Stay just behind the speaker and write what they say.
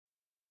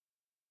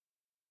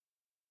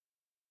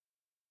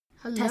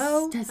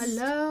Hello? Test.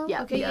 Hello?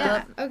 Yeah. Okay,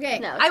 Yeah. yeah. Okay.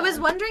 No, I was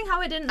wondering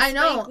how it didn't I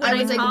know. spike when I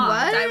was like, talked.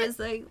 what? I was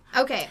like...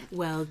 Okay.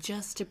 Well,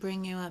 just to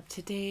bring you up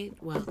to date,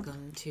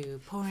 welcome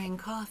to Pouring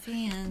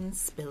Coffee and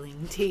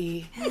Spilling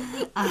Tea.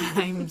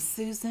 I'm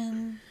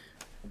Susan.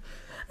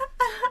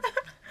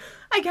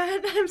 I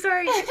can't. I'm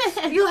sorry.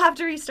 You'll have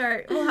to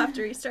restart. We'll have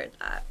to restart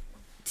that.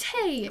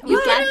 Tay. You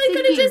literally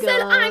could have just said,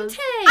 giggles. I'm Tay.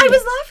 I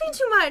was laughing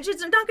too much.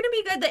 It's not going to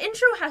be good. The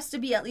intro has to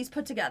be at least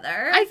put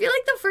together. I feel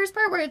like the first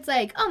part where it's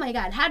like, oh my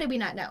god, how did we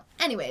not know?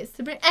 Anyways,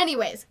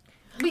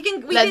 We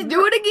can let's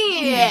do it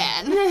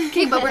again.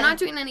 Okay, but we're not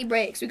doing any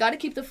breaks. We got to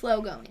keep the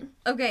flow going.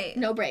 Okay.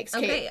 No breaks.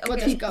 Okay, We'll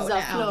okay. just go The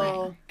now.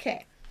 flow.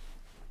 Okay.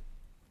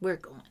 We're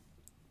going.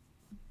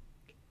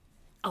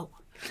 Oh,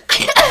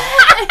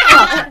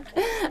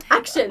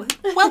 Action.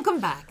 welcome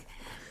back.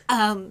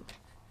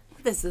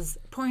 This is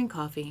Pouring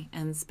Coffee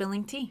and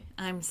Spilling Tea.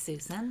 I'm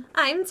Susan.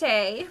 I'm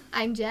Tay.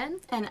 I'm Jen.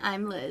 And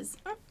I'm Liz.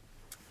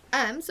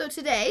 So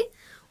today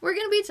we're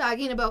going to be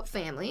talking about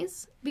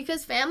families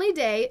because Family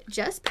Day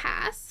just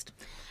passed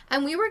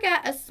and we were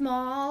at a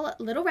small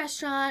little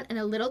restaurant in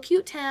a little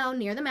cute town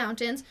near the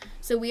mountains.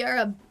 So we are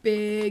a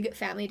big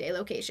Family Day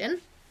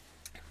location.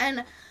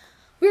 And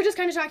we were just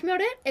kind of talking about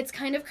it. It's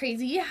kind of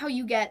crazy how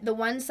you get the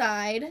one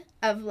side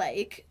of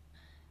like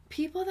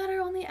people that are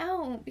only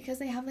out because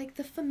they have like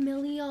the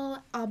familial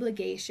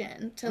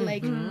obligation to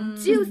like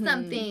do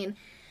something.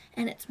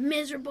 And it's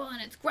miserable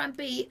and it's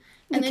grumpy.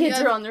 And The then you kids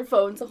have- are on their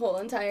phones the whole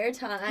entire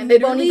time. They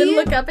won't even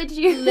Literally- look up at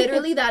you.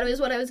 Literally, that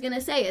was what I was going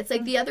to say. It's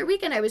like the other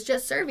weekend I was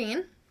just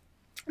serving.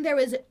 There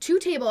was 2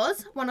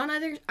 tables, one on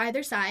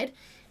either side,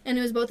 and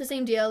it was both the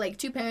same deal, like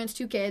 2 parents,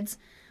 2 kids.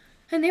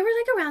 And they were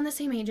like around the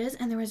same ages,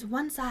 and there was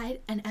one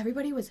side, and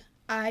everybody was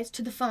eyes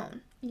to the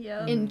phone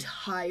Yeah.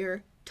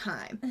 entire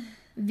time.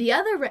 The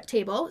other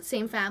table,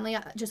 same family,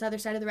 just other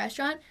side of the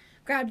restaurant,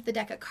 grabbed the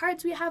deck of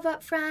cards we have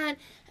up front,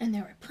 and they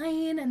were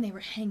playing, and they were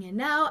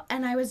hanging out,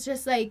 and I was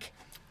just like,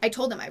 I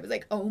told them, I was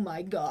like, oh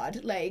my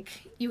god, like,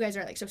 you guys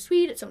are like so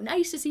sweet, it's so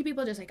nice to see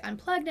people just like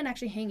unplugged and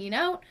actually hanging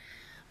out.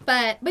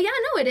 But yeah,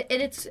 no,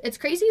 it's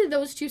crazy,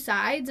 those 2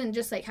 sides, and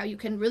just like how you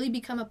can really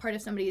become a part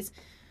of somebody's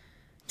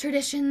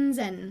traditions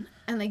and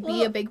like be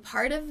Well, a big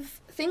part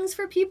of things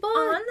for people.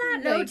 On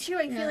that note, Like, too,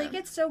 I feel yeah. like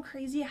it's so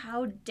crazy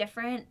how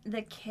different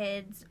the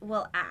kids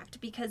will act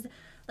because,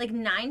 like,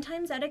 9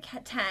 times out of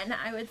 10,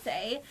 I would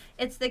say,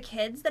 it's the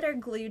kids that are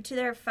glued to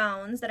their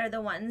phones that are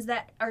the ones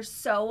that are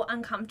so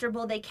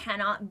uncomfortable they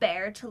cannot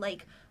bear to,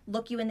 like,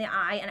 look you in the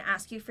eye and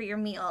ask you for your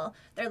meal.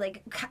 They're,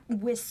 like,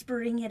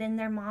 whispering it in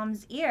their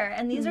mom's ear.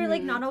 And these are,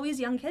 like, not always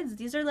young kids.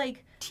 These are,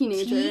 like,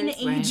 Teenagers.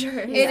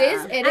 teenagers. It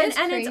is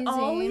and crazy. it's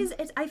always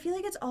I feel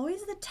like it's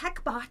always the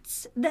tech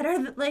bots that are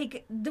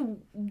the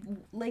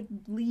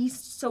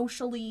least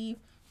socially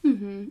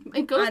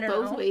It goes I don't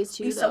both know, ways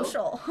too, be though.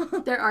 social.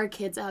 There are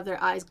kids that have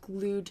their eyes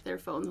glued to their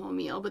phone the whole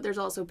meal, but there's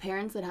also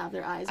parents that have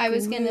their eyes I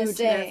was glued gonna to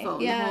say, their phone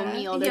the yeah. whole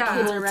meal. Their Yeah.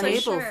 kids Whole are running.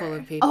 table sure. full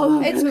of people.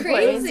 Oh, It's good point.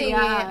 crazy.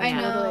 Yeah, I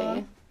know.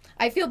 totally.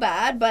 I feel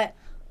bad, but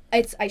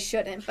I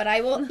shouldn't. But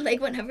I will,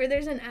 like, whenever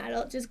there's an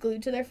adult just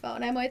glued to their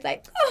phone, I'm always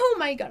like, oh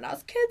my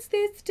goodness, kids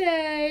these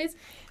days.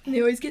 And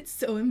they always get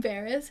so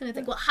embarrassed. And it's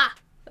like, well, ha.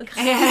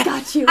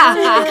 Got you.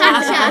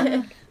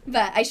 Gotcha.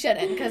 But I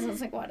shouldn't because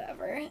it's like,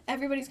 whatever.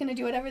 Everybody's going to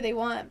do whatever they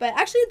want. But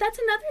actually, that's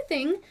another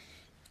thing.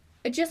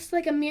 Just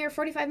like a mere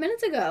 45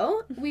 minutes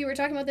ago, we were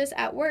talking about this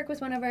at work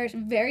with one of our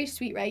very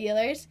sweet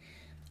regulars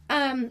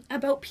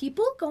about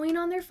people going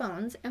on their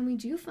phones. And we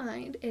do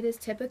find it is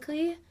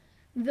typically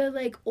the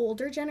like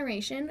older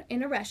generation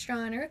in a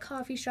restaurant or a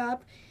coffee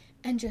shop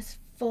and just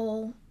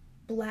full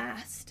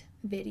blast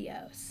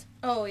videos.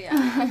 Oh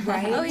yeah.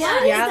 Right? Oh What yeah.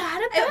 is Yeah.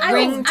 that about?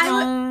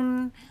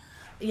 Ringtone.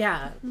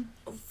 Yeah.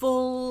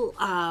 Full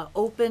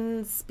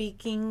open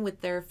speaking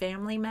with their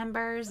family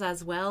members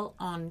as well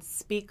on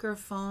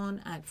speakerphone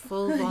at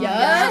full volume.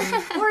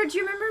 Yeah. Or do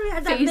you remember we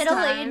had that FaceTime.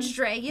 middle-aged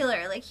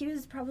regular? Like he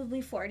was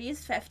probably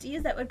 40s,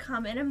 50s that would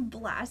come in and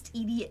blast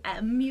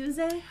EDM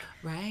music.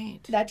 Right.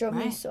 That drove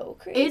me Right. so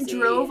crazy. It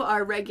drove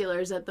our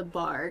regulars at the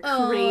bar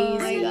Oh, crazy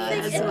my God,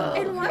 as it's well.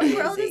 In what Crazy.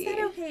 world is that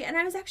okay? And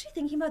I was actually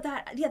thinking about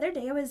that the other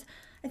day. I was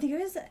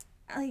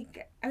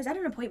at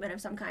an appointment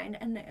of some kind,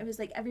 and it was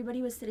like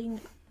everybody was sitting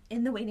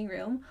in the waiting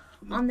room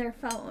on their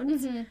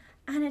phones.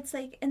 And it's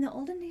like in the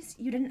olden days,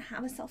 you didn't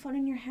have a cell phone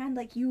in your hand.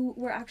 Like you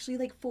were actually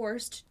like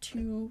forced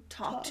to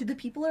talk to the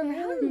people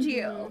around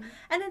you.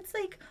 And it's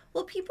like,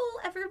 will people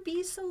ever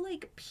be so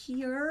like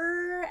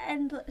pure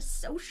and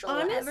social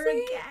ever Honestly,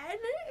 again?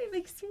 It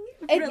makes me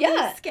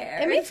really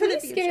scared. It makes for me the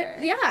scared.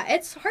 future. Yeah,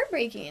 it's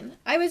heartbreaking.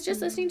 I was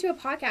just listening to a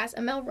podcast,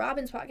 a Mel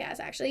Robbins podcast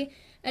actually,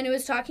 and it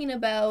was talking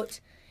about,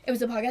 it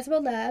was a podcast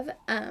about love,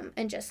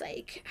 and just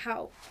like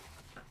how,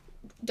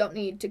 don't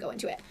need to go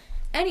into it.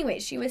 Anyway,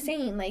 she was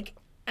saying like,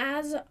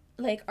 as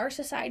like our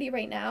society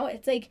right now,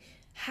 it's like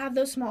have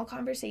those small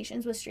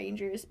conversations with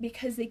strangers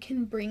because they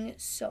can bring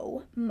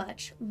so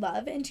much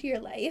love into your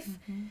life.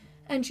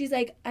 And she's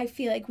like, I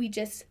feel like we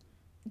just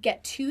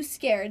get too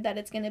scared that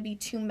it's going to be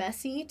too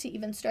messy to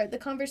even start the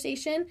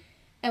conversation.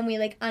 and we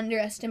like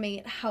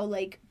underestimate how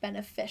like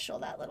beneficial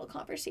that little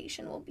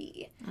conversation will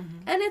be.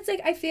 And it's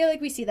like I feel like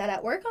we see that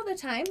at work all the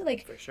time.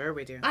 Like For sure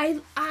we do.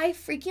 I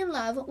freaking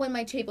love when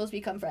my Chapels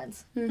become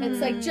friends. It's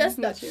like just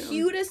the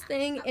cutest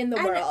thing in the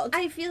And world.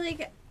 I feel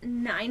like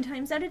 9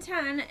 times out of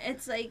 10,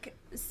 it's like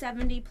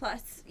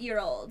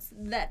 70-plus-year-olds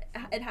that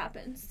it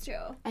happens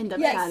to. End up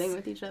Yes. chatting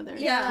with each other.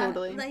 Yeah,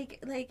 Totally. like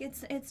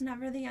it's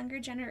never the younger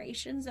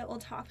generations that will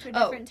talk to a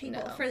Oh, different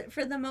table no.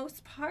 for the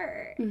most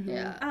part.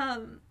 Yeah.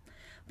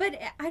 But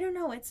I don't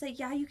know. It's like,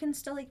 yeah, you can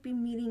still like be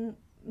meeting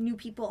new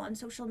people on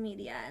social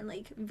media and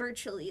like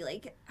virtually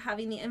like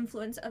having the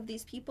influence of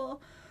these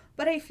people.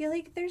 But I feel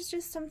like there's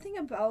just something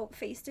about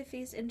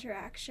face-to-face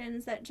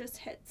interactions that just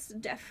hits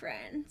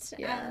different.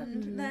 Yeah.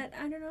 And that,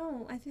 I don't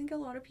know, I think a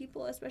lot of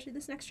people, especially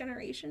this next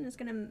generation, is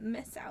going to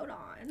miss out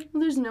on.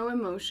 Well, there's no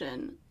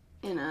emotion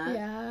in a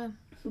Yeah.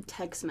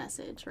 text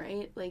message,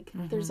 right? Like,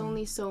 there's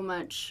only so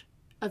much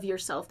of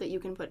yourself that you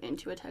can put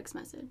into a text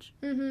message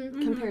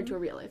compared to a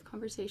real-life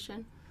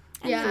conversation.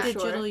 And Yeah. the For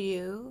digital sure.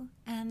 you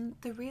and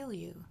the real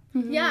you.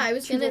 Yeah, I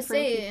was Two gonna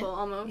different say people,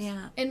 almost.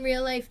 Yeah. in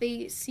real life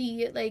they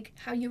see like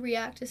how you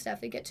react to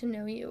stuff, they get to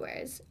know you,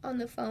 whereas on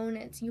the phone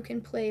it's you can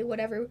play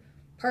whatever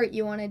part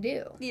you want to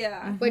do,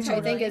 Yeah. which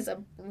I think is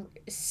a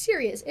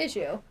serious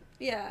issue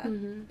Yeah.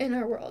 in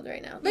our world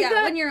right now. Like Yeah,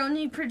 that, when you're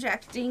only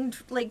projecting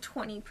like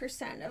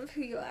 20% of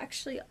who you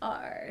actually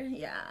are.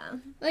 Yeah.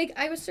 like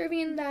I was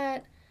serving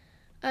that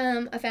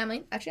a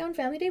family actually on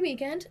Family Day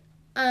weekend,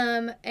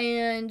 and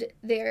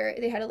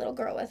they had a little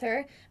girl with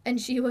her, and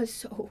she was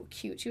so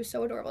cute. She was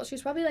so adorable. She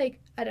was probably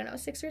like, I don't know,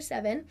 6 or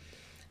 7,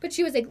 but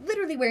she was like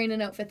literally wearing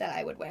an outfit that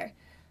I would wear.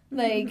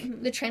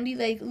 Like the trendy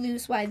like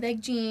loose wide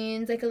leg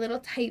jeans, like a little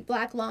tight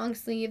black long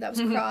sleeve that was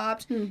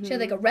cropped. She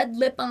had like a red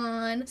lip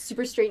on.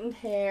 Super straightened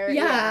hair.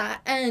 Yeah,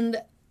 and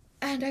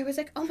I was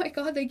like, oh my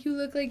god, like you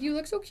look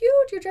so cute.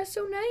 You're dressed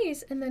so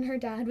nice. And then her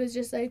dad was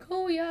just like,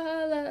 oh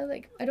yeah,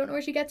 like I don't know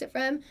where she gets it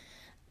from.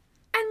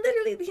 And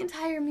literally the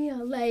entire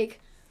meal,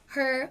 like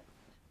her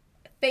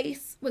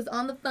face was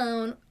on the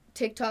phone,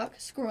 TikTok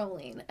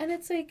scrolling, and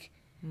it's like,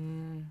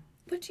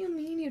 what do you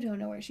mean you don't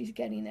know where she's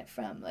getting it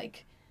from?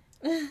 Like.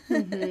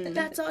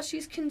 That's all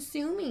she's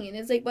consuming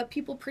is like what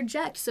people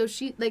project. So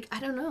she like I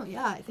don't know.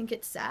 Yeah, I think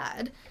it's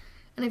sad,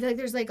 and I feel like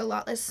there's like a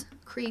lot less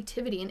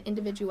creativity and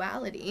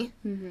individuality.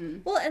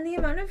 Well, and the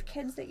amount of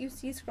kids that you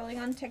see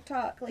scrolling on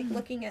TikTok, like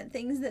looking at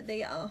things that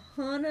they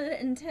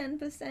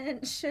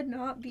 110% should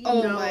not be.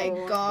 Oh No. my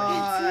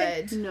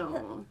god!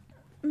 No.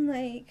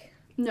 Like,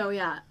 No,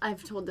 yeah.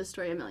 I've told this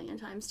story a million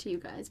times to you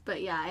guys.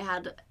 But yeah, I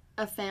had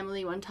a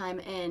family one time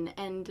in,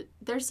 and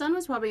their son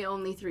was probably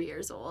only 3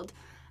 years old.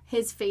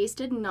 His face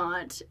did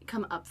not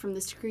come up from the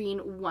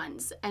screen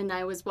once. And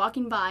I was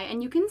walking by,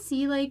 and you can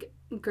see, like,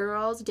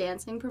 girls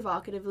dancing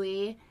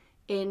provocatively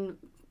in,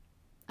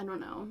 I don't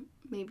know,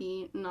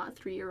 maybe not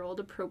 3-year-old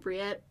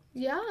appropriate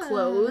Yeah.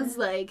 clothes.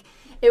 Like,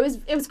 it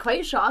was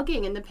quite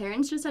shocking, and the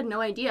parents just had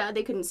no idea.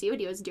 They couldn't see what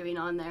he was doing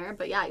on there.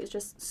 But yeah, he was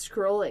just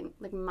scrolling,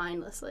 like,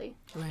 mindlessly.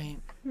 Right.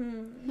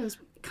 It was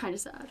kind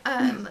of sad.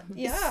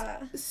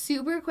 yeah.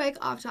 Super quick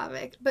off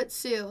topic, but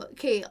Sue,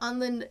 okay,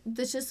 on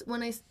this just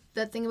when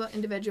that thing about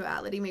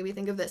individuality made me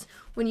think of this.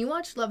 When you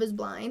watched Love is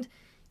Blind,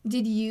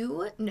 did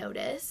you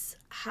notice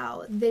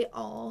how they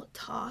all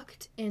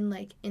talked in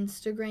like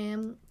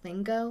Instagram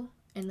lingo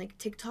and like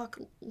TikTok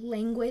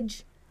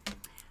language?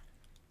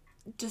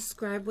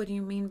 Describe what do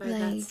you mean by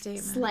that Like,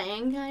 statement?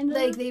 Slang, kind of.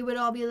 Like they would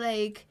all be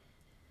like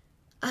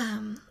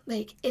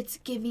it's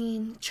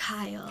giving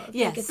child.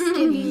 Yes. Like it's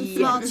giving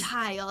small Yes.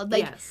 child.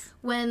 Like Yes.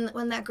 when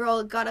that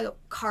girl got a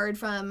card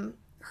from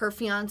her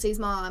fiance's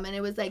mom and it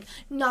was like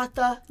not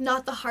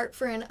the heart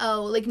for an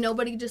O. Like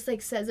nobody just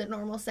like says a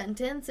normal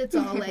sentence. It's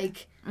all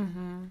like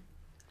and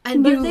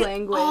New but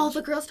language. all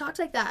the girls talked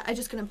like that. I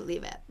just couldn't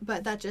believe it.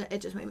 But it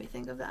just made me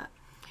think of that.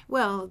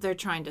 Well, they're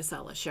trying to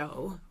sell a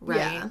show, right?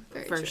 Yeah,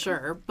 very For true.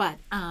 sure. But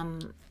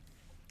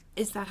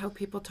is that how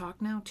people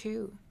talk now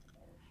too?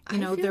 You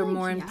know, feel they're like,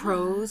 more in yeah,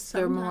 prose.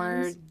 They're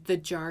more sometimes. the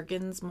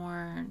jargon's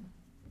more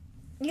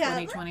Yeah.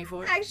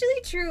 2024.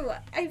 Actually, true.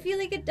 I feel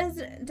like it does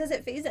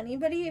it phase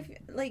anybody if,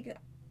 like,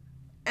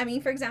 I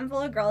mean, for example,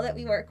 a girl that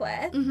we work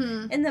with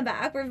in the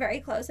back, we're very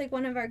close, like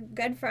one of our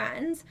good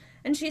friends,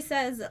 and she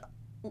says,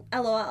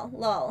 LOL,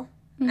 lol.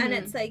 And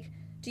it's like,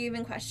 do you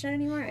even question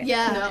anymore?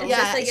 Yeah, It's yeah.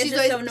 just like, it's She's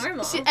just so always-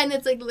 normal. and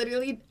it's like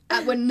literally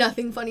when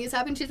nothing funny has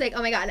happened, she's like,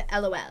 oh my god,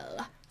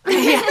 LOL.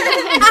 yeah,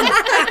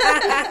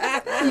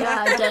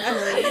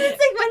 definitely. It's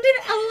like, when did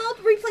LOL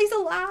replace a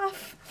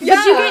laugh?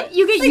 Yeah. But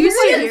you get Like, used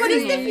to what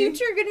is hearing the it.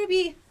 future gonna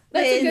be?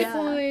 That's a good Yeah.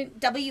 point.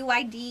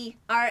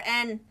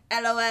 WIDRN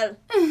LOL.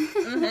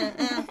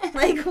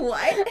 Like,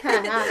 what?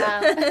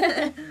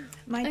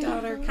 My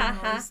daughter can Ha,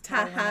 ha, always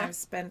tell when ha. I've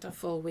spent a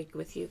full week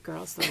with you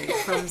girls, though,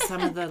 from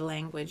some of the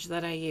language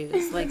that I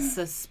use, like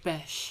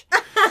suspish.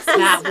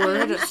 That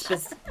word,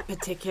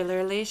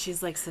 particularly,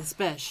 she's like,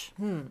 suspish.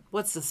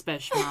 What's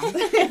suspish, Mom?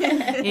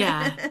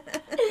 Yeah.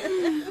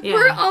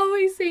 We're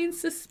always saying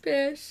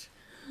suspish.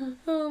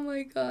 Oh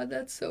my god,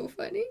 that's so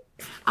funny.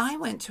 I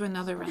went to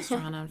another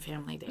restaurant on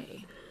Family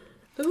Day,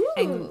 Ooh.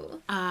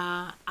 And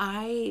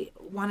I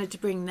wanted to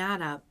bring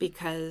that up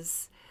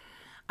because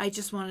I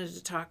just wanted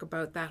to talk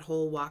about that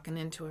whole walking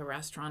into a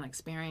restaurant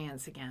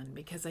experience again,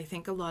 because I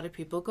think a lot of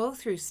people go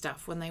through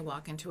stuff when they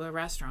walk into a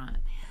restaurant.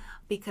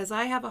 Because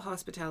I have a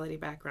hospitality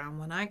background,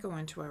 when I go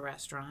into a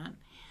restaurant,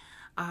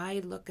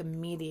 I look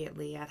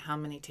immediately at how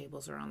many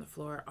tables are on the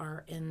floor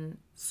are in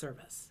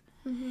service.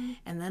 Mm-hmm.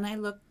 And then I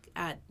look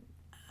at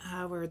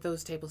how are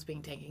those tables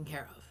being taken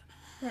care of.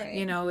 Right.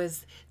 You know,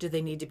 do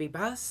they need to be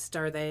bussed?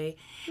 Are they?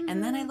 Mm-hmm.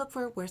 And then I look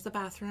for where's the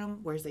bathroom,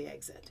 where's the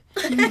exit.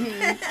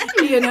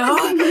 you know,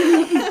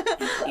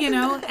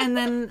 and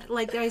then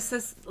like I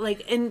says,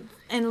 like in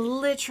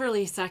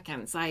literally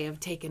seconds, I have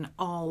taken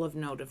all of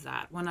note of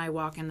that when I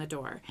walk in the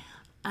door.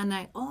 And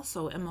I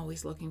also am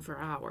always looking for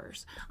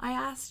hours. I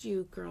asked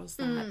you girls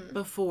that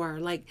before,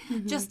 like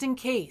just in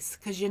case,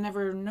 because you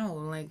never know,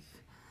 like.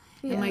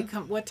 Yeah.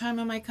 What time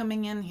am I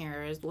coming in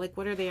here?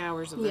 What are the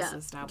hours of this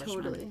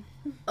establishment? Totally.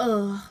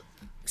 Ugh.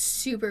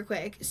 Super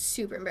quick,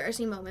 super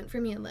embarrassing moment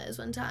for me and Liz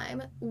one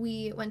time.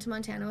 We went to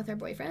Montana with our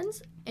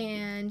boyfriends,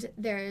 and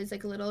there's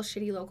like a little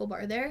shitty local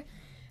bar there.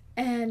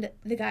 And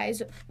the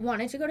guys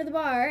wanted to go to the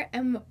bar,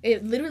 and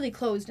it literally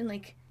closed in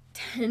like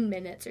 10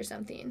 minutes or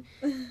something.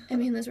 And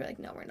me and Liz were like,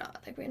 no, we're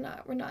not. Like,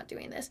 we're not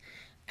doing this.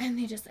 And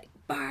they just like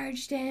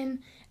barged in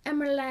and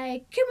were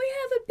like, can we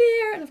have a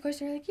beer? And of course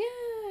they're like,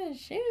 yeah,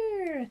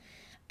 sure.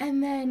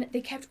 And then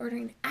they kept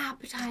ordering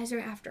appetizer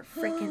after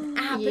freaking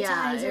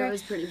appetizer. Yeah, it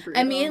was pretty brutal.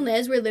 And me and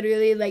Liz were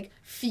literally like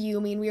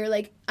fuming. We were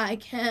like, I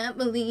can't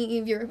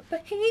believe you're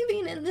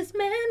behaving in this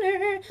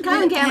manner.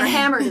 Kyle and Cam are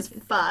hammered as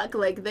fuck.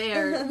 Like, they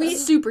are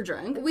super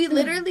drunk. We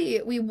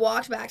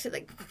walked back to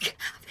the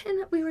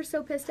cabin. We were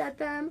so pissed at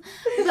them.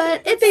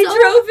 But They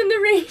drove in the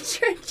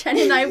Ranger.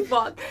 Jenny and I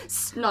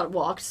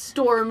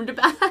stormed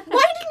back. Why didn't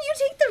you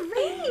take the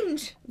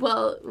Range?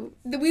 Well,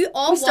 we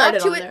all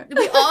started walked to on it.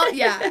 We all,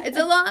 it's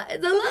a long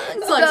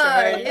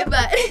story.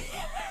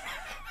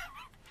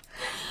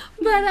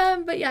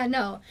 But yeah,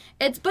 no.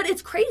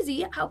 It's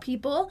crazy how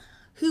people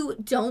who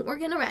don't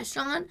work in a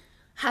restaurant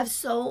have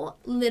so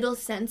little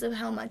sense of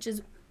how much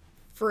is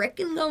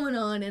frickin' going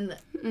on in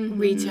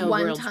retail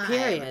one world, time.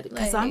 period.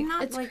 Because I'm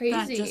not like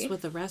that crazy. just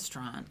with a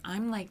restaurant.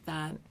 I'm like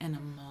that in a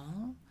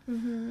mall.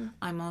 Mm-hmm.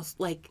 I'm most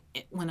like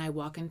when I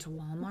walk into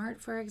Walmart,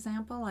 for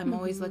example, I'm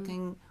always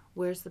looking,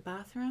 where's the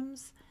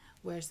bathrooms?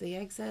 Where's the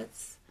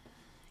exits?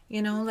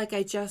 You know, like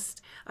I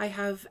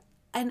have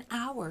an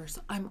hours.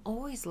 I'm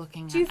always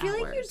looking at hours. Do you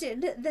feel like you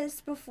did this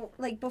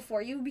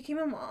before you became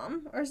a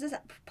mom? Or is this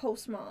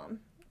post-mom?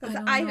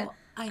 I don't know.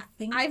 I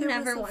think I've there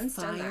never was a once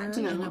done fire that.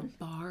 in a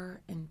bar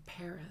in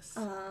Paris.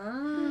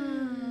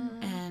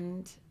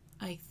 And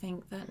I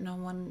think that no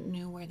one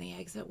knew where the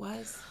exit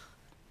was.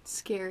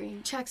 Scary.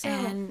 Checks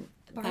out. And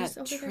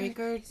that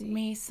triggered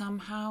me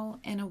somehow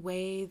in a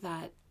way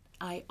that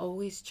I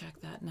always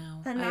check that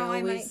now. And now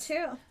I might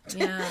too.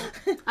 Yeah.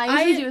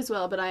 I usually do as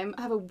well, but I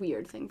have a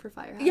weird thing for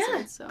fire hazards.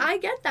 Yeah, so. I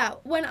get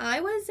that. When I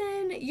was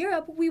in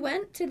Europe, we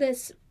went to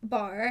this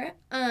bar.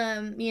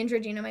 Me and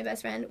Georgina, my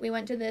best friend, we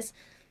went to this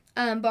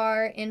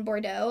bar in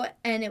Bordeaux,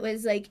 and it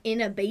was like in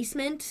a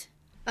basement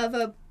of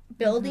a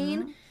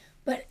building,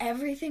 but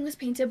everything was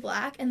painted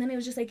black, and then it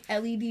was just like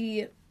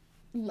LED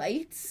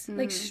lights,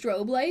 like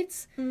strobe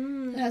lights.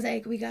 And I was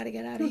like, we gotta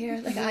get out of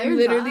here. Like, I'm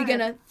literally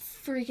gonna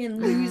freaking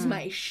lose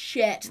my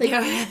shit. Like,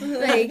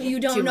 like you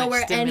don't know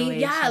where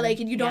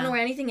you don't know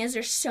where anything is.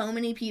 There's so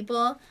many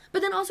people.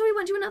 But then also we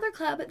went to another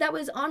club that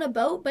was on a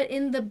boat, but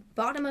in the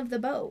bottom of the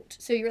boat.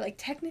 So you were like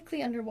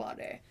technically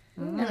underwater.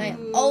 And I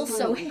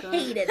also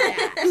hated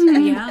that.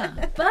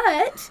 Yeah.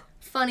 But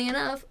funny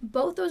enough,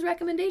 both those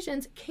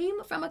recommendations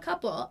came from a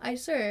couple I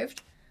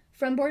served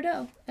from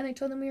Bordeaux, and I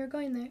told them we were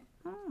going there.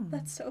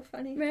 That's so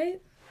funny.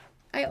 Right?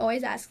 I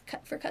always ask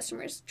for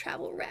customers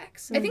travel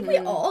recs. I think we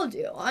all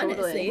do, honestly.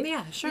 Totally.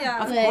 Yeah, sure.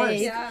 Yeah. Of Like, course.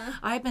 Yeah.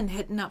 I've been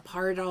hitting up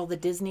hard all the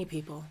Disney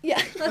people.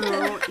 Yeah.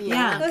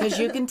 Yeah, because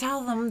you can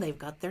tell them they've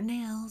got their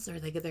nails or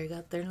they got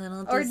their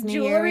little Or Disney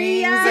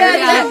jewelry, earrings.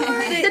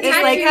 yeah.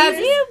 It's like, have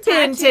you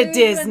been to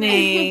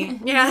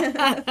Disney?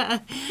 Yeah.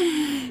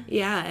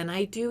 Yeah, and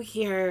I do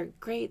hear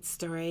great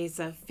stories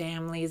of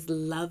families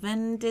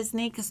loving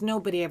Disney because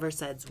nobody ever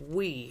says,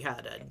 we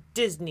had a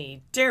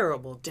Disney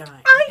terrible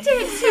time. I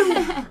did too.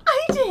 I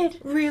did.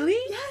 Really?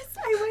 Yes,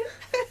 I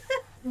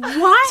went.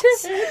 What?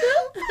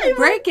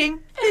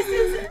 Breaking.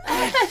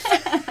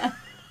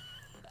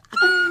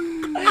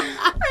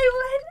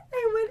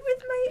 I went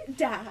with my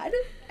dad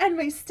and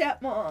my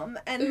stepmom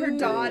and her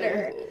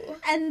daughter,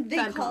 and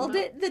they called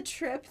it the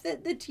trip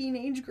that the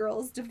teenage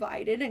girls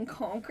divided and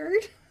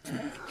conquered.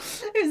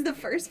 It was the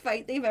first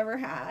fight they've ever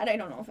had. I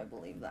don't know if I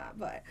believe that,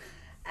 but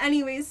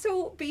anyways,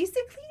 so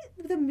basically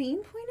the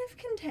main point of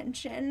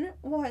contention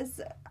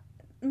was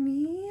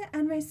me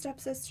and my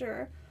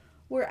stepsister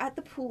were at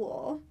the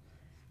pool,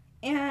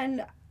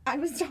 and I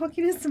was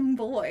talking to some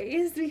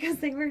boys because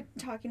they were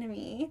talking to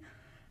me.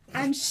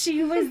 And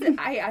she was,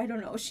 I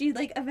don't know, she,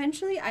 like,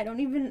 eventually, I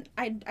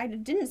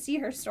didn't see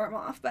her storm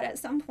off, but at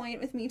some point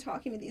with me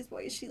talking to these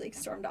boys, she, like,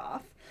 stormed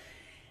off.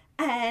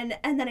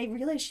 And then I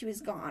realized she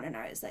was gone, and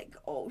I was like,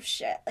 oh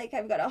shit, like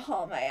I've got to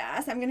haul my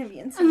ass. I'm gonna be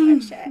in so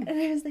much shit. And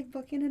I was like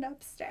booking it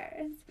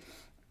upstairs.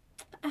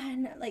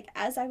 And like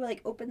as I would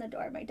like open the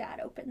door, my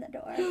dad opened the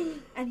door,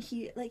 and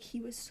he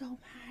was so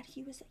mad.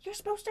 He was like, "You're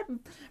supposed to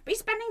be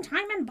spending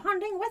time and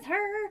bonding with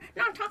her,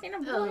 not talking to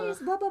boys,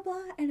 blah blah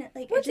blah." And it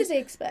like What it did just they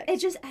expect? it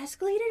just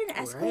escalated and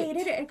escalated.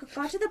 Right. It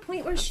got to the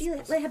point where she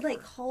like had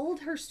like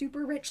called her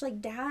super rich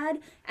like dad,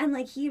 and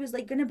like he was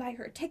like gonna buy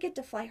her a ticket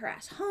to fly her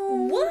ass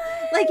home. What?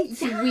 Like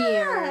It's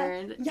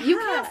weird. Yeah. You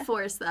can't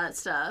force that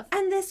stuff.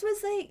 And this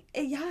was like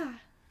yeah.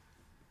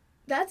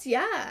 That's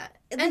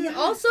And Yeah.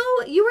 also,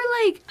 you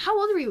were like, how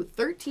old were you?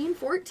 13,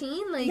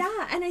 14? Like,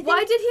 Yeah, and I think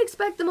why did he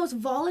expect the most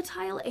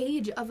volatile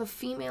age of a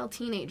female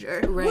teenager?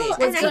 Right. Well,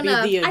 It's and to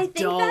be the I think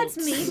that's adult,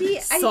 maybe-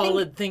 I think-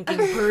 solid thinking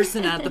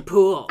person at the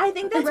pool. I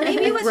think that's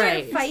maybe what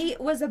Right. their fight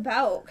was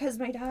about, because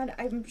my dad,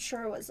 I'm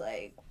sure, was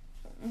like,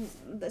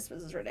 this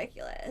was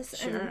ridiculous.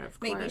 Sure, and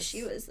of maybe course.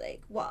 she was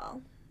like,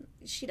 well,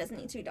 she doesn't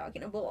need to be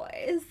talking to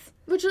boys.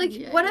 Which, like,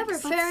 Yikes. whatever,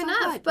 But fair so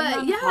enough. what? But You're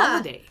on yeah.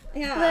 holiday.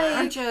 Yeah.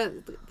 Aren't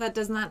you, that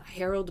does not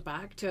herald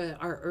back to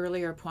our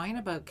earlier point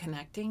about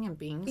connecting and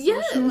being social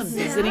Yes, and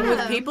visiting with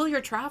yeah. people.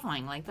 You're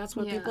traveling. Like, that's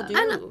what Yeah. people do.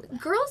 And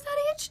girls that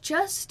age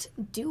just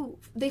do.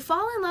 They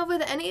fall in love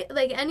with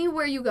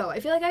anywhere you go. I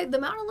feel like the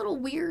amount of little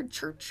weird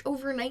church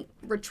overnight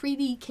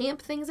retreaty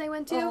camp things I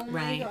went to. Oh my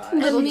Right. God.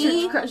 And Little me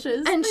church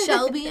crushes. and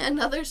Shelby,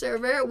 another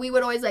server, we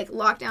would always like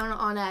lock down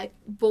on a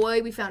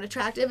boy we found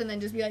attractive and then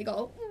just be like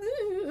all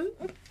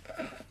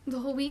the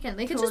whole weekend.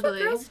 Like it's just what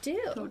Totally. girls do.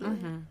 Totally.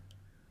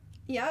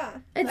 Yeah.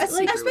 It's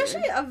like-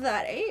 especially of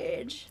that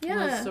age. Yeah.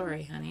 Well,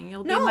 sorry, honey.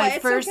 You'll be No, my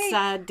it's first okay.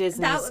 sad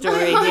Disney That-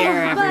 story here,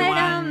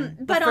 everyone.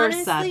 But the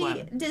first sad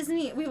honestly, one.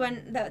 Disney. We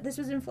went. This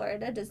was in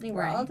Florida, Disney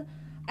Right. World.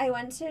 I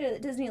went to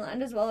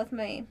Disneyland as well with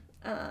my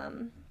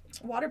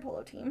water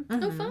polo team.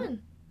 Oh,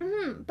 fun.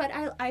 But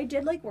I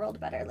did like World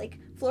better. Like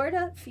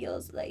Florida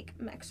feels like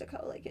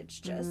Mexico. Like it's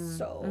just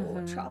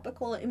so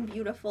tropical and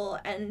beautiful,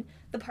 and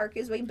the park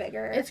is way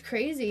bigger. It's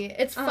crazy.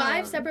 It's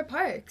 5 separate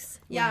parks.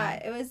 yeah,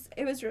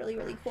 it was really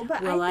really cool.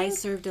 But Well, I I think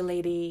served a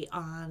lady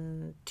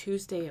on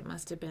Tuesday, it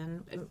must have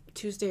been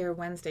Tuesday or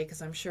Wednesday,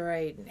 because I'm sure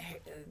I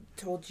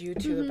told you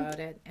two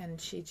about it.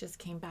 And she just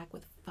came back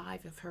with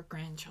 5 of her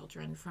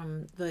grandchildren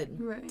from the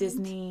Right.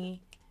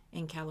 Disney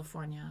in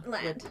California.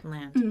 Land.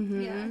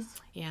 Land.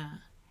 yes. Yeah.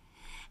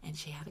 And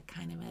she had a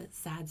kind of a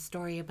sad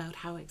story about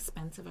how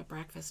expensive a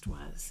breakfast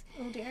was.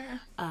 Oh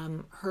dear.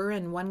 Her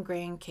and one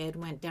grandkid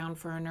went down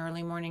for an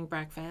early morning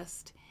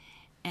breakfast,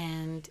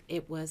 and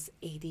it was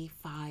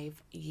 $85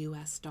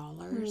 US.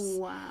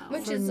 Wow.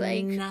 Which For is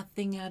like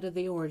nothing out of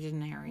the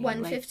ordinary.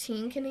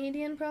 115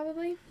 Canadian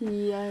probably.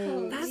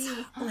 Yikes.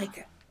 That's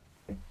like,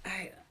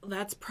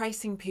 that's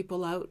pricing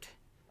people out.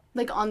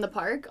 Like on the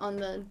park, on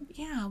the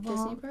Yeah,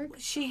 well, park?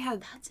 she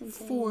had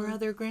insane. 4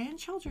 other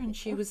grandchildren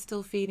she was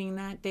still feeding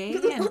that day,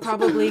 and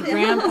probably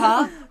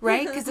grandpa,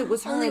 right? Because it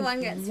was her Only and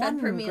one gets fed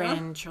per meal.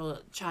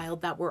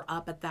 grandchild that were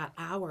up at that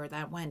hour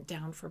that went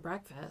down for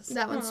breakfast.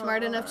 That one's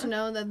smart enough to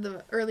know that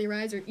the early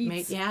riser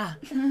eats. Yeah,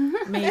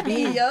 maybe.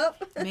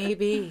 Yup.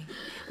 Maybe.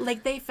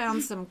 Like they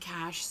found some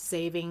cash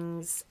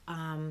savings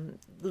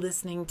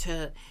listening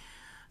to,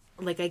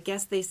 like, I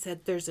guess they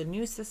said there's a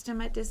new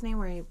system at Disney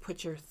where you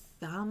put your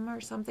thumb or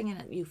something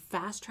and you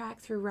fast track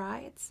through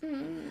rides.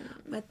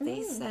 But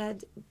they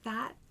said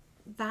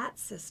that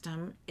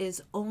system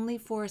is only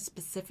for a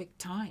specific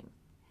time.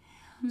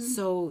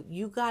 So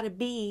you got to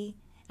be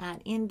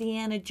at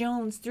Indiana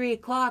Jones 3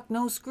 o'clock,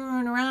 no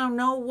screwing around,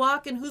 no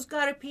walking. Who's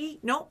got to pee?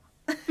 Nope.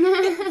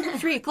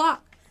 3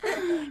 o'clock.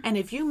 And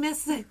if you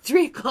miss at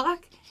 3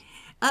 o'clock,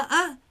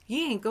 you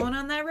ain't going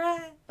on that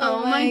ride.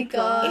 Oh my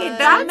god. It don't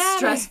That's matter.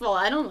 stressful.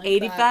 I don't like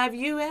 $85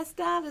 US,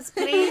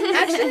 please.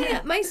 Actually,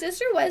 my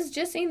sister was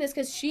just saying this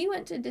because she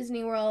went to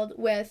Disney World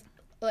with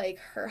like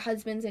her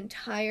husband's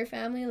entire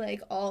family,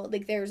 like all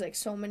like there was like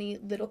so many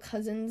little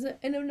cousins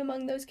in and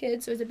among those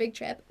kids, so it was a big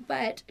trip.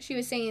 But she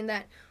was saying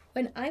that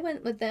when I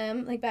went with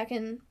them, like back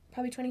in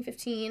probably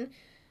 2015,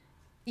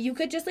 you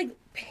could just like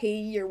pay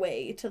your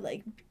way to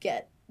like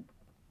get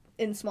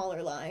in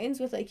smaller lines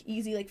with like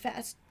easy like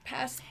fast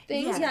pass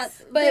things. Yes.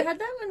 Yeah, But- they had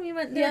that when we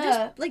went. They're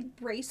Yeah. just like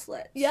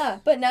bracelets. Yeah,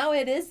 but now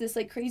it is this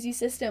like crazy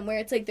system where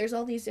it's like there's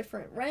all these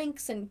different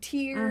ranks and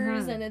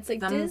tiers, and it's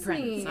like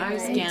Disney. Thumbprints. I right?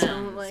 scan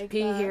don't them. like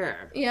Pee that.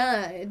 here.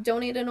 Yeah,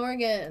 donate an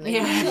organ.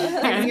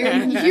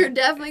 Yeah. you're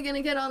definitely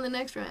gonna get on the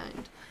next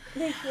round.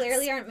 They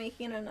clearly aren't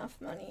making enough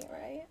money,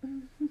 right?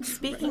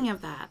 Speaking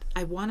of that,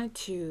 I wanted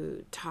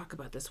to talk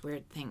about this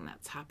weird thing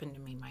that's happened to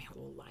me my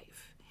whole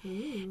life.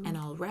 And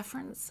I'll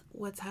reference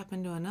what's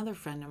happened to another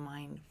friend of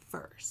mine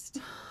first.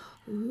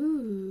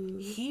 Ooh.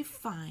 He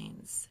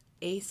finds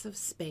Ace of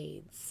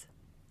Spades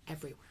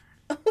everywhere.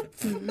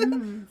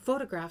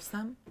 Photographs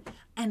them,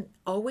 and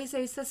always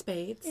Ace of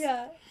Spades.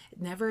 Yeah.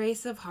 Never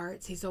Ace of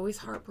Hearts. He's always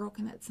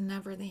heartbroken. It's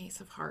never the Ace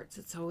of Hearts.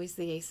 It's always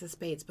the Ace of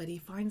Spades, but he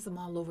finds them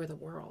all over the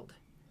world.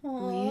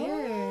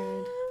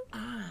 Weird.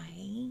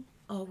 I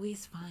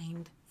always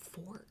find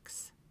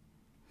forks.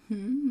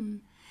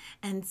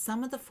 And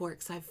some of the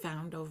forks I've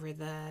found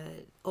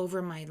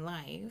over my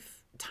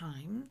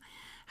lifetime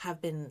have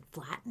been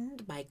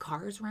flattened by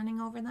cars running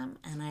over them,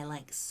 and I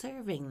like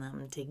serving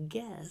them to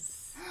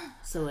guests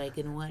so I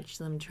can watch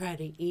them try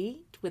to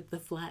eat with the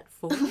flat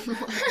fork.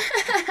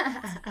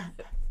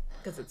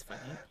 Because it's funny.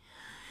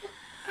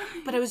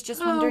 But I was just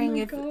wondering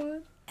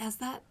has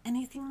that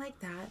anything like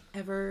that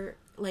ever,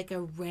 like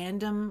a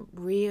random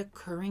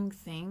reoccurring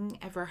thing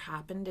ever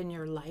happened in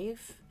your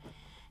life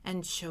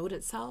and showed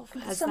itself?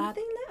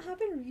 Something that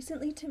happened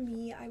recently to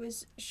me, I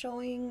was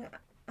showing,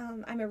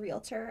 I'm a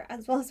realtor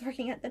as well as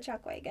working at the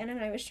Chuck Wagon, and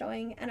I was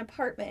showing an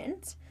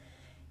apartment,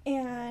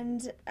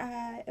 and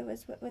it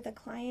was with a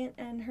client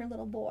and her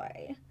little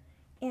boy,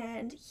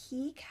 and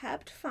he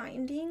kept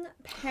finding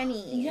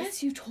pennies.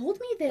 Yes, you told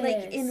me this.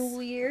 Like in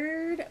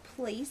weird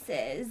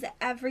places,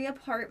 every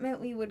apartment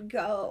we would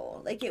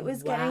go, like it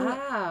was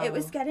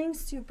getting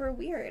super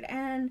weird,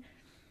 and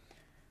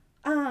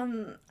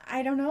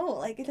I don't know,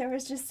 like there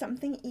was just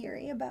something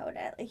eerie about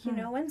it, like you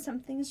know when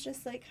something's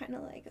just like kind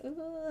of like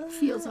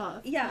feels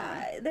off.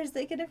 Yeah, there's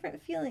like a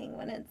different feeling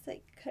when it's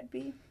like could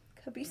be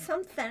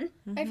something.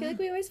 I feel like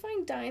we always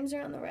find dimes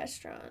around the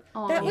restaurant.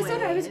 That was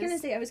what I was gonna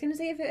say. I was gonna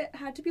say if it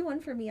had to be one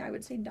for me, I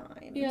would say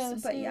dimes. Yeah,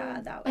 but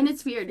yeah, that was. And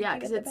it's weird, yeah,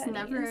 because the it's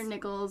never pennies.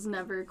 nickels,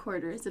 never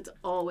quarters. It's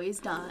always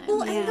dimes.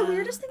 Well, and the Yeah,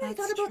 weirdest thing I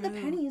thought that's about the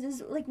true. pennies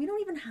is like we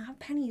don't even have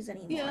pennies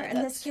anymore, Yeah, and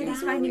that's this kid is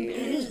true. finding That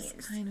pennies.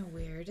 It's kind of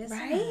weird, isn't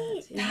Right?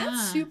 it?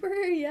 That's super,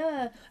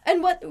 yeah.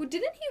 And what weren't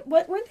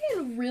they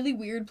in really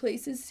weird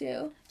places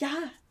too?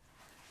 Yeah,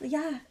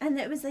 and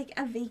it was like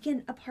a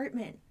vacant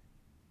apartment.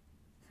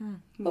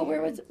 But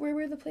where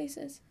were the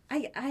places?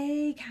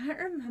 I can't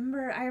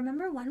remember. I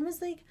remember one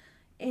was like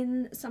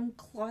in some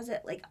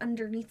closet, like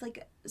underneath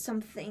like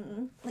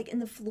something, like in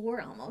the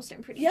floor almost.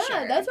 I'm pretty Yeah,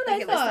 sure. that's what like,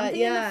 I it was thought, something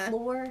yeah. in the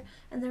floor,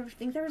 and I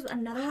think there was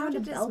another How one on the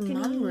did his balcony.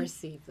 mom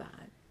receive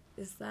that?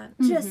 Is that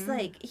Just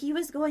like he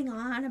was going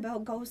on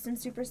about ghosts and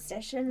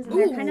superstitions, and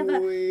they're kind of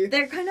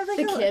like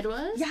The kid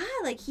was? Yeah,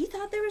 like he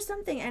thought there was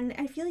something, and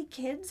I feel like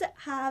kids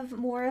have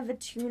more of a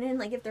tune in.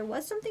 Like if there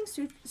was something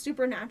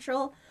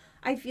supernatural,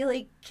 I feel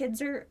like kids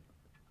are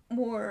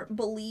more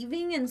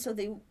believing, and so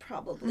they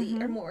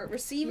probably are more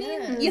receiving.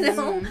 Yes. You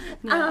know,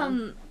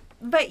 Yeah.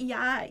 but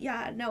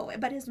no.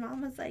 But his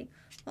mom was like,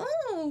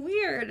 "Oh,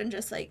 weird," and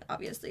just like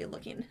obviously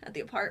looking at the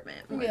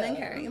apartment more than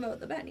caring about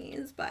the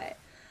pennies. But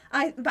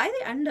by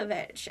the end of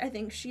it, I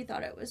think she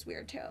thought it was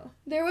weird too.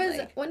 There was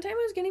Like- one time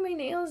I was getting my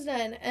nails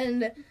done,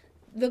 and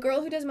the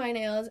girl who does my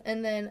nails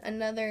and then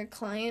another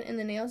client in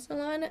the nail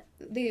salon,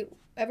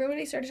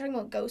 everybody started talking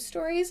about ghost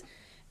stories.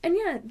 And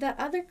yeah, the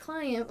other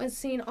client was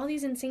saying all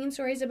these insane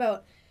stories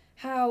about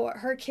how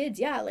her kids,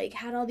 like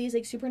had all these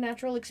like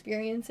supernatural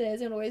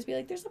experiences and always be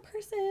like, there's a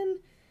person.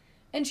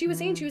 And she was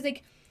saying, she was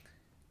like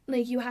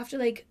you have to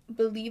like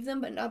believe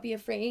them but not be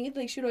afraid.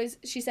 Like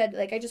she said,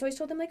 like I just always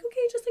told them like,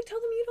 okay, just like tell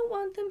them you don't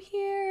want them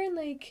here, and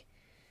like,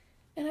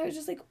 and I was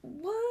just like,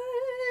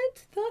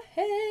 what the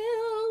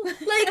hell?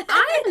 Like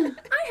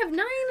I have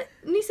 9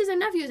 nieces and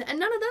nephews, and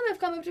none of them have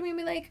come up to me and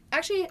be like,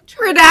 actually,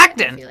 Charlie,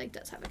 Redacted. I feel like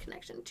does have a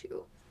connection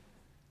to.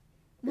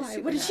 Why?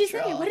 What did she say?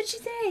 Supernatural. What did she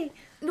say?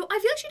 No, I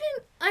feel like she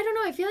didn't. I don't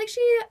know. I feel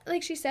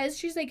like she says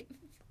she's like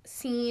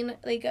seen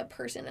like a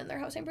person in their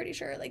house. I'm pretty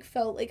sure like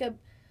felt like a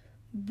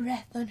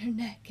breath on her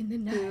neck in the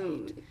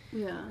night.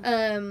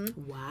 Yeah.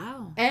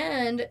 wow?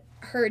 And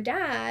her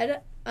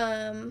dad,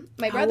 my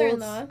How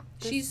brother-in-law,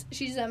 old's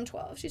she's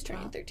 12. She's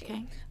turning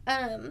 13.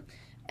 Okay.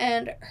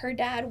 And her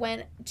dad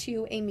went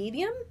to a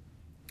medium,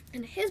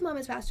 and his mom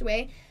has passed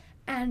away,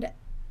 and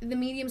the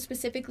medium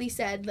specifically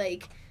said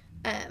like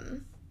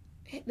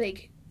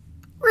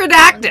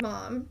Redacted.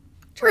 mom,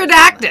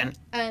 Redacted.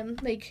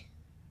 like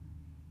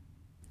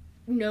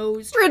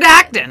knows.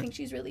 Redacted. I think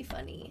she's really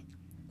funny.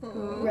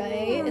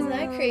 Right? Isn't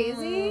that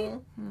crazy?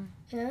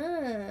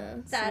 Yeah.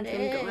 That Something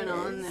is going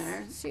on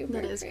there. Super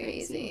That is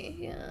crazy.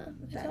 Yeah.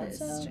 I That thought is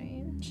so.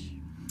 strange.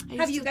 I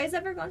Have used you to- guys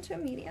ever gone to a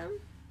medium?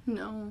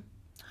 No.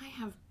 I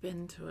have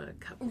been to a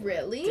couple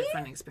Really? of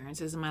different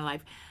experiences in my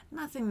life.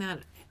 Nothing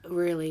that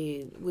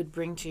really would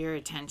bring to your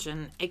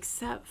attention,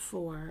 except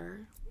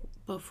for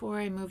before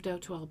I moved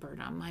out to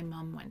Alberta, my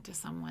mom went to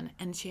someone,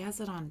 and she has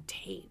it on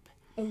tape.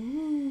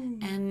 Ooh.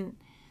 And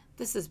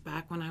this is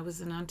back when I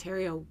was in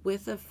Ontario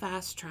with a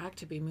fast track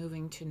to be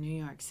moving to New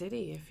York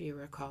City. If you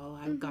recall,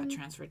 I got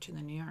transferred to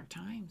the New York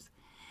Times.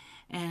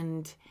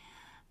 And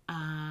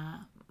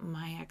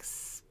my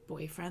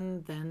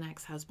ex-boyfriend, then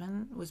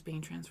ex-husband, was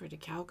being transferred to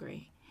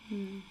Calgary.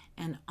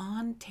 And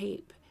on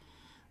tape,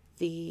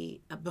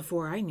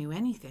 before I knew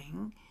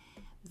anything,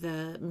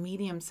 the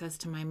medium says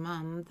to my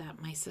mom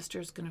that my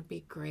sister's going to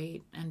be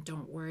great and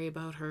don't worry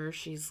about her.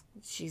 She's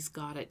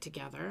got it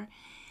together.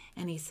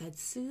 And he said,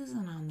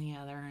 Susan, on the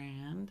other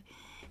hand,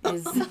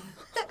 is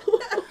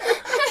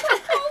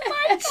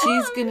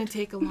she's going to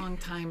take a long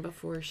time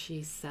before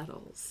she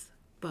settles.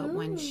 But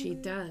when she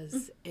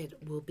does, it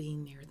will be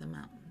near the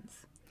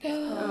mountains.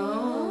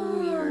 Oh,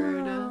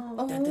 weird.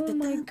 Oh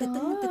my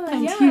god.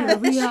 And here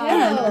we are.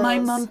 And my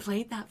mom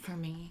played that for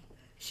me.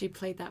 She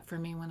played that for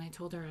me when I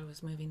told her I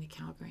was moving to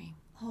Calgary.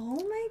 Oh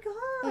my gosh.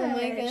 Oh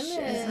my goodness.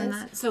 Isn't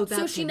that, so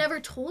So she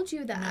never told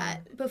you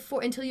that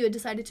before until you had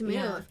decided to move.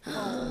 Yeah.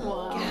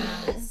 Wow.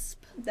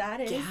 Gasp. That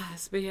is.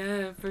 Gasp,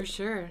 yeah, for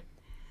sure.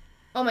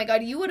 Oh my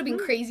god, you would have been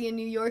crazy in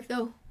New York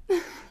though.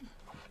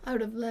 I would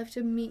have loved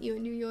to meet you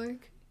in New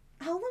York.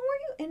 How long were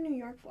you in New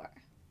York for?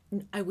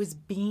 I was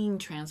being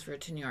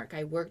transferred to New York.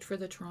 I worked for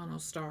the Toronto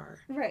Star.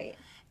 Right.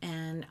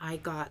 And I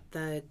got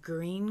the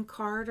green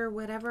card or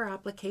whatever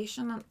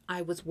application.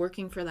 I was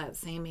working for that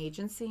same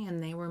agency,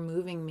 and they were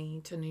moving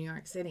me to New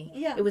York City.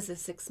 Yeah. It was a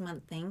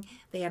 6-month thing.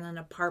 They had an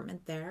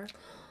apartment there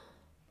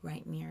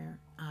right near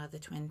the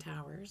Twin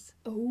Towers.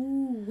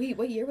 Oh, wait,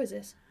 what year was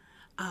this?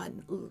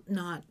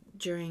 Not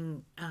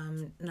during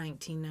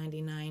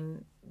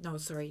 1999. No,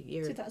 sorry,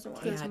 year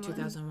 2001. Yeah,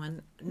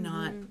 2001.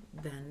 Not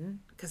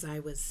then, because I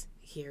was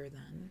here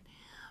then,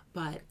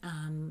 but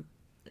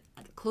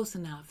close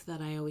enough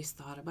that I always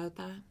thought about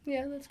that.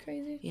 Yeah, that's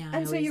crazy. Yeah,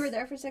 And so you were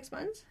there for 6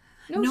 months?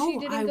 No, she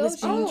didn't I go. was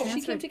being She came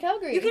transferred. to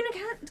Calgary. You came to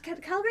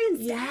Calgary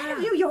instead Yeah. of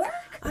New York?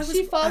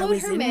 She followed I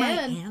was her in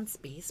man. my aunt's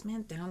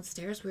basement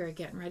downstairs. We were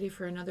getting ready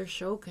for another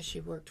show because she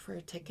worked for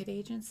a ticket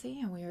agency,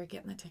 and we were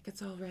getting the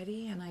tickets all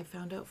ready. And I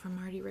found out from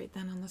Marty right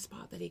then on the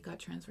spot that he got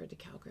transferred to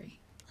Calgary.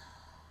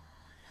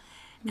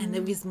 And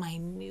it was my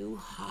new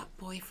hot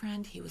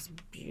boyfriend. He was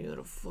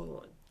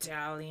beautiful,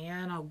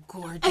 Italian, a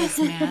gorgeous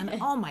man.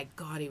 Oh my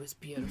God, he was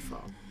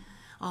beautiful.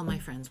 All my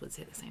friends would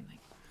say the same thing.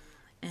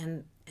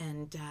 And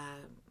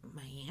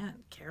my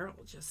aunt Carol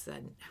just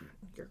said,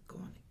 "You're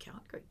going to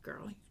Calgary,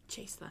 girl. You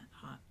chase that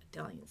hot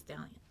Italian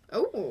stallion."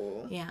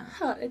 Oh. Yeah,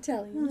 Hot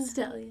Italian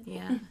stallion.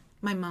 yeah.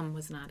 My mom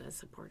was not as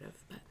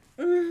supportive, but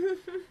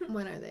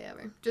When are they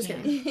ever? Just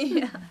Yeah. kidding.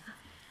 Yeah.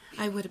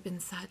 I would have been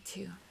sad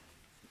to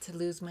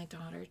lose my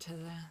daughter to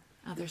the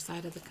other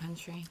side of the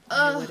country.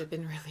 I would have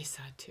been really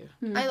sad too.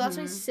 I lost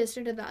my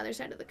sister to the other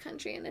side of the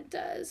country, and it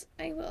does.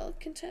 I will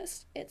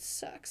contest. It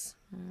sucks.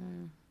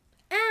 And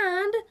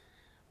I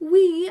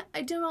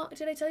don't know,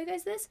 did I tell you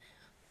guys this?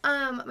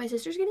 My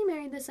sister's getting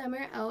married this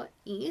summer out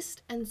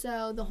east, and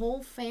so the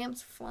whole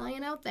fam's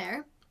flying out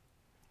there.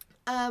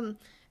 And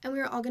we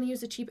were all going to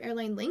use the cheap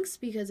airline Lynx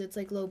because it's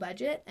like low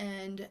budget,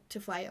 and to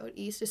fly out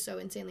east is so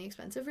insanely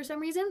expensive for some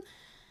reason.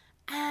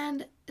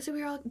 And so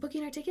we were all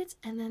booking our tickets,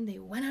 and then they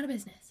went out of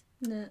business.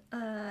 Yeah.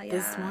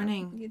 This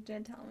morning. You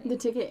did tell me. The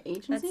ticket That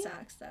agency?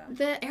 sucks, though.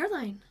 The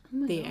airline.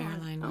 The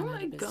airline went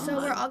out of business. So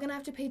we're all going to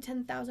have to pay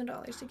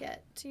 $10,000 to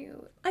get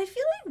to... I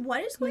feel like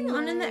what is going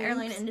on in the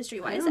airline industry?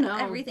 Why is don't know.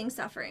 everything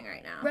suffering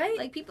right now? Right?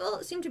 Like,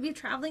 people seem to be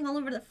traveling all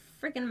over the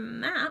freaking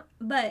map,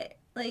 but,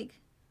 like...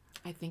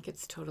 I think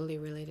it's totally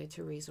related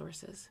to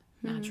resources,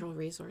 natural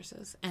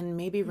resources, and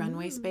maybe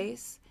runway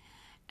space,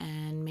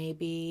 and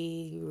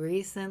maybe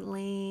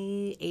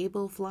recently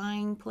able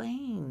flying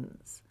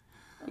planes.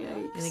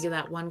 Yikes. You think of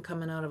that one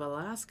coming out of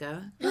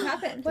Alaska. What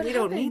happened? What We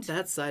don't need happened?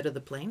 that side of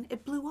the plane.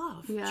 It blew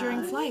off Yeah,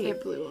 during flight.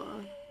 It blew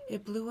off.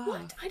 It blew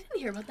off. I didn't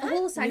hear about The that.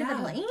 whole side of the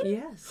plane?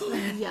 Yes.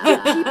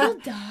 Yeah. People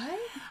die?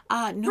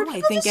 No, I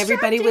people think just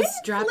everybody strapped was in?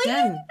 strapped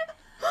Flying? in.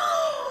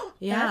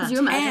 Yeah, Could you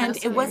imagine how and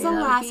it was scary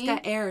that would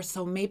Alaska be? Air,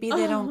 so maybe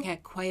they don't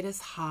get quite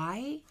as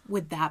high.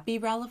 Would that be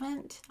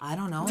relevant? I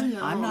don't know.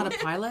 I'm not a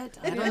pilot.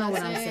 I don't know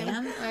what I'm saying.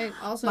 I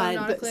also But- have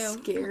not a But clue.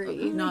 scary.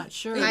 Not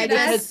sure I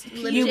because just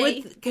you legit-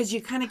 would because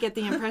you kind of get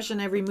the impression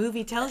every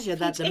movie tells you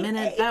that the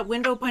minute that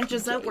window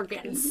punches out, we're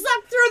getting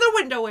sucked through the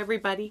window.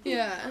 Everybody,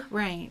 Yeah.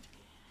 right?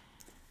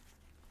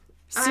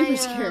 Super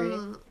scary.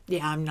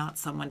 Yeah, I'm not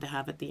someone to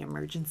have at the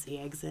emergency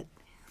exit.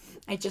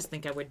 I just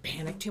think I would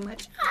panic too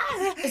much.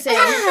 Same.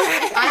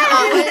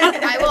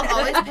 I will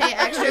always pay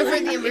extra for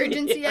the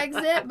emergency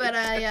exit, but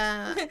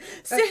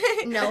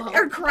no hope.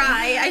 Or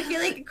cry. I feel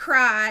like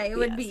cry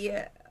would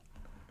Yes.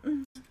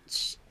 be...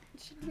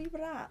 Should we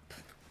wrap?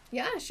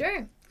 Yeah,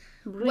 sure.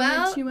 Bring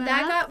Well, it to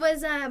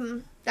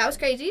that was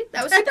crazy.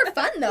 That was super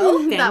fun though.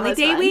 That Family was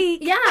Day fun. week.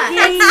 Yeah.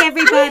 Yay,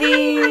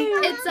 everybody!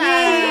 It's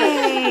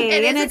Yay!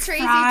 it is and a it's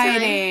crazy time.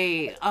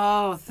 Friday.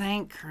 Oh,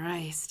 thank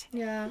Christ!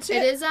 Yeah.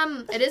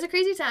 It is a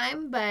crazy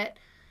time, but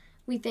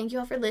we thank you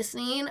all for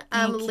listening.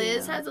 Thank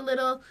Liz you. has a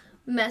little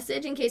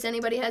message in case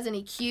anybody has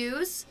any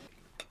cues.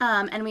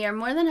 And we are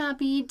more than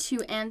happy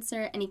to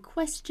answer any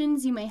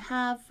questions you may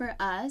have for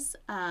us.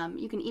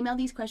 You can email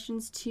these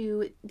questions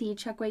to the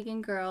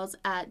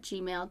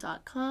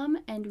chuckwagon@gmail.com,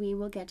 and we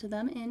will get to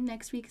them in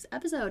next week's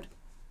episode.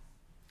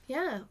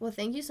 Yeah. Well,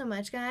 thank you so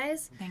much,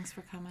 guys. Thanks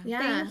for coming.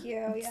 Yeah. Thank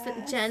you,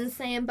 yes. Jen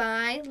saying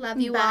bye. Love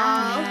you Bye.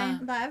 all. Yeah.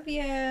 Love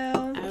you.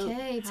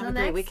 Okay, Have till a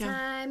great next weekend.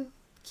 time.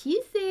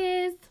 Kisses.